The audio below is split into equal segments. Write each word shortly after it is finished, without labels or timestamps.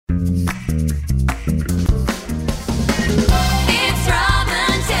It's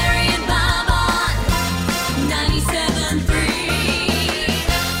Robin, Terry and Bob on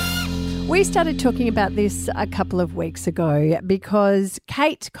 97.3. We started talking about this a couple of weeks ago because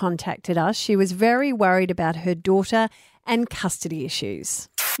Kate contacted us. She was very worried about her daughter and custody issues.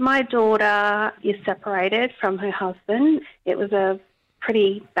 My daughter is separated from her husband. It was a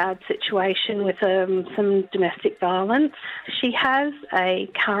pretty bad situation with some domestic violence. She has a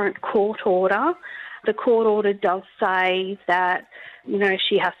current court order. The court order does say that,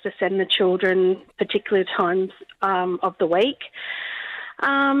 she has to send the children particular times of the week.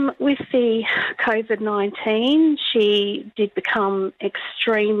 With the COVID-19, she did become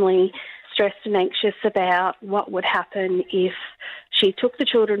extremely stressed and anxious about what would happen if she took the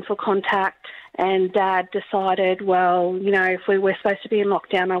children for contact and Dad decided, if we were supposed to be in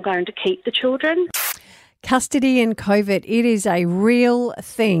lockdown, I'm going to keep the children. Custody and Covid, it is a real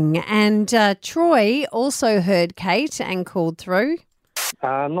thing. And Troy also heard Kate and called through.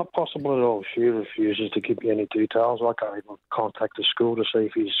 Not possible at all. She refuses to give me any details. I can't even contact the school to see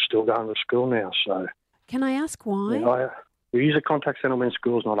if he's still going to school now. So, can I ask why? We use a contact centre when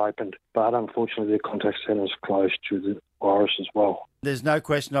school's not opened, but unfortunately the contact centre is closed due to the virus as well. There's no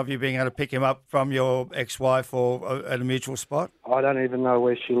question of you being able to pick him up from your ex-wife or at a mutual spot? I don't even know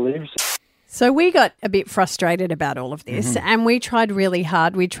where she lives. So we got a bit frustrated about all of this and we tried really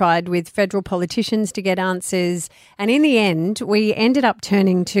hard. We tried with federal politicians to get answers, and in the end we ended up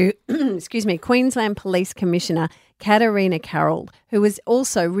turning to Queensland Police Commissioner Katarina Carroll, who was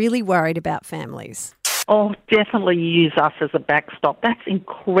also really worried about families. Oh, definitely use us as a backstop. That's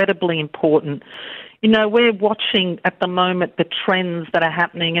incredibly important. We're watching at the moment the trends that are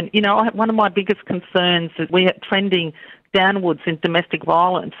happening, and, one of my biggest concerns is we're trending downwards in domestic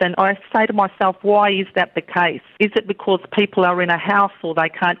violence, and I say to myself, why is that the case? Is it because people are in a house or they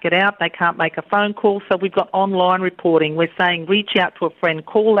can't get out, they can't make a phone call? So we've got online reporting. We're saying reach out to a friend,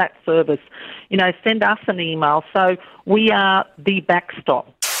 call that service, send us an email. So we are the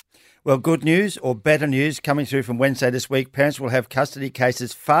backstop. Well, good news or better news coming through from Wednesday this week. Parents will have custody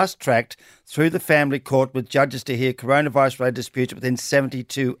cases fast-tracked through the family court with judges to hear coronavirus-related disputes within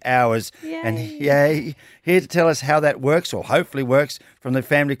 72 hours. Yay. And here to tell us how that works, or hopefully works, from the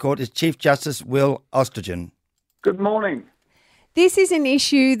family court is Chief Justice Will Ostergen. Good morning. This is an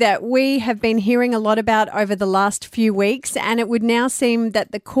issue that we have been hearing a lot about over the last few weeks, and it would now seem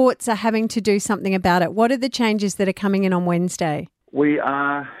that the courts are having to do something about it. What are the changes that are coming in on Wednesday? We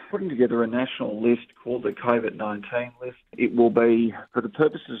are putting together a national list called the COVID-19 list. It will be for the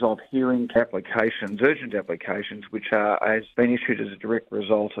purposes of hearing applications, urgent applications, which has been issued as a direct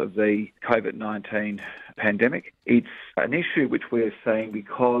result of the COVID-19 pandemic. It's an issue which we're seeing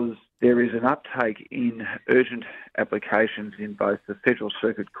because there is an uptake in urgent applications in both the Federal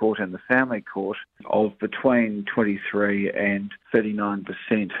Circuit Court and the Family Court of between 23 and 39%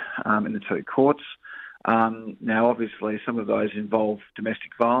 in the two courts. Now, obviously, some of those involve domestic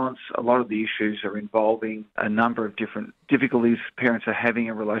violence. A lot of the issues are involving a number of different difficulties parents are having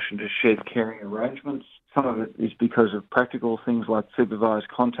in relation to shared caring arrangements. Some of it is because of practical things like supervised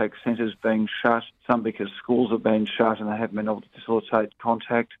contact centres being shut, some because schools have been shut and they haven't been able to facilitate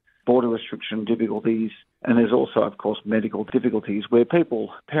contact, border restriction difficulties, and there's also, of course, medical difficulties where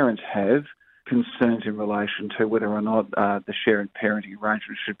parents have concerns in relation to whether or not the shared parenting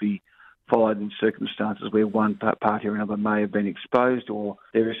arrangement should be followed in circumstances where one party or another may have been exposed, or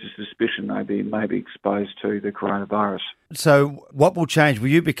there is a suspicion they may be exposed to the coronavirus. So what will change? Will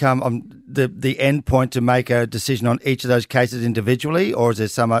you become the end point to make a decision on each of those cases individually, or is there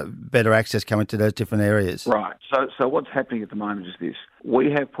some better access coming to those different areas? Right. So what's happening at the moment is this.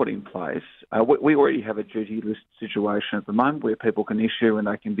 We have put in place, we already have a duty list situation at the moment where people can issue and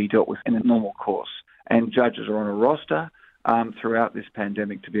they can be dealt with in a normal course. And judges are on a roster throughout this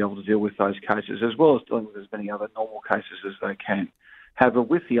pandemic to be able to deal with those cases, as well as dealing with as many other normal cases as they can. However,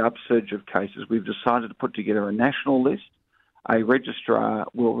 with the upsurge of cases, we've decided to put together a national list. A registrar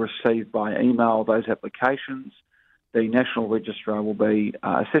will receive by email those applications. The National Registrar will be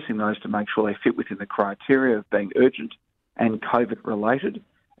assessing those to make sure they fit within the criteria of being urgent and COVID-related.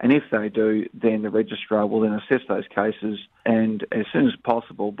 And if they do, then the registrar will then assess those cases, and as soon as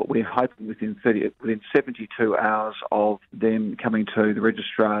possible, but we're hoping within 72 hours of them coming to the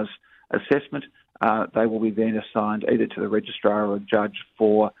registrar's assessment, they will be then assigned either to the registrar or a judge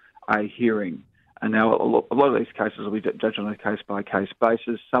for a hearing. And now a lot of these cases will be judged on a case-by-case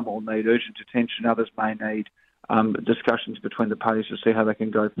basis. Some will need urgent attention, others may need discussions between the parties to see how they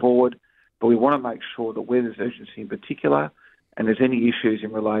can go forward. But we want to make sure that where there's urgency in particular, and there's any issues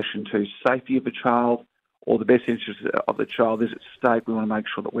in relation to safety of a child or the best interest of the child is at stake, we want to make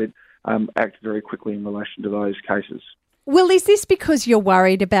sure that we act very quickly in relation to those cases. Will, is this because you're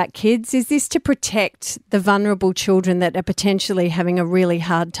worried about kids? Is this to protect the vulnerable children that are potentially having a really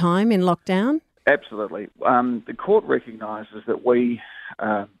hard time in lockdown? Absolutely. The court recognises that we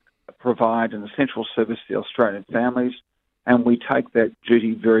provide an essential service to the Australian families, and we take that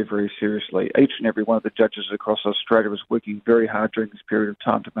duty very, very seriously. Each and every one of the judges across Australia is working very hard during this period of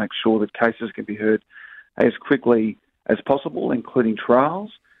time to make sure that cases can be heard as quickly as possible, including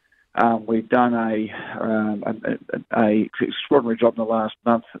trials. We've done a extraordinary job in the last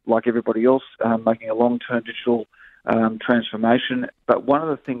month, like everybody else, making a long-term digital transformation. But one of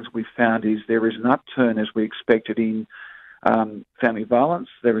the things we found is there is an upturn, as we expected, in family violence.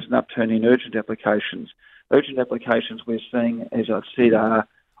 There is an upturn in urgent applications. Urgent applications we're seeing, as I've said, are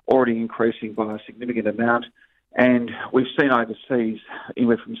already increasing by a significant amount. And we've seen overseas,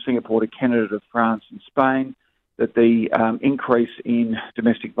 anywhere from Singapore to Canada to France and Spain, that the increase in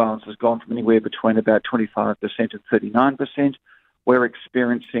domestic violence has gone from anywhere between about 25% and 39%. We're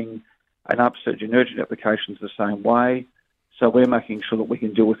experiencing an upsurge in urgent applications the same way. So we're making sure that we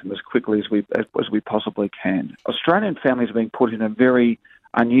can deal with them as quickly as we possibly can. Australian families are being put in a very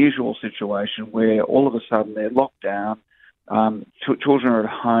unusual situation where all of a sudden they're locked down, children are at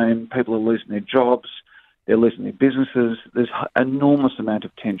home, people are losing their jobs, they're losing their businesses. There's an enormous amount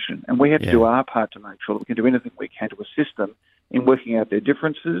of tension, and we have to do our part to make sure that we can do anything we can to assist them in working out their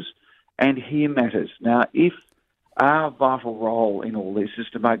differences and hear matters. Now, if our vital role in all this is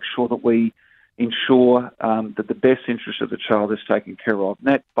to make sure that we ensure that the best interest of the child is taken care of, and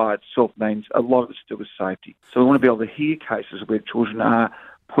that by itself means a lot of it's to do with safety. So we want to be able to hear cases where children are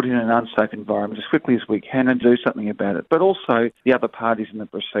put in an unsafe environment as quickly as we can and do something about it, but also the other parties in the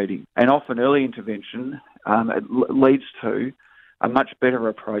proceeding. And often early intervention leads to a much better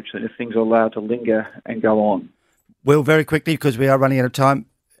approach than if things are allowed to linger and go on. Well, very quickly, because we are running out of time,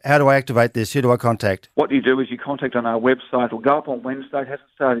 how do I activate this? Who do I contact? What you do is you contact on our website. It'll go up on Wednesday. It hasn't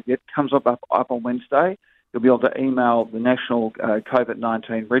started yet. It comes up on Wednesday. You'll be able to email the National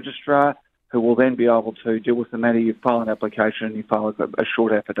COVID-19 Registrar, who will then be able to deal with the matter. You file an application and you file a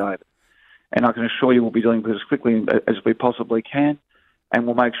short affidavit. And I can assure you we'll be dealing with it as quickly as we possibly can, and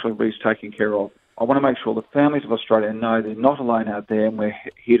we'll make sure everybody's taken care of. I want to make sure the families of Australia know they're not alone out there, and we're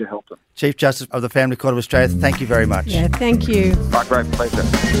here to help them. Chief Justice of the Family Court of Australia, thank you very much. Yeah, thank you. My great pleasure.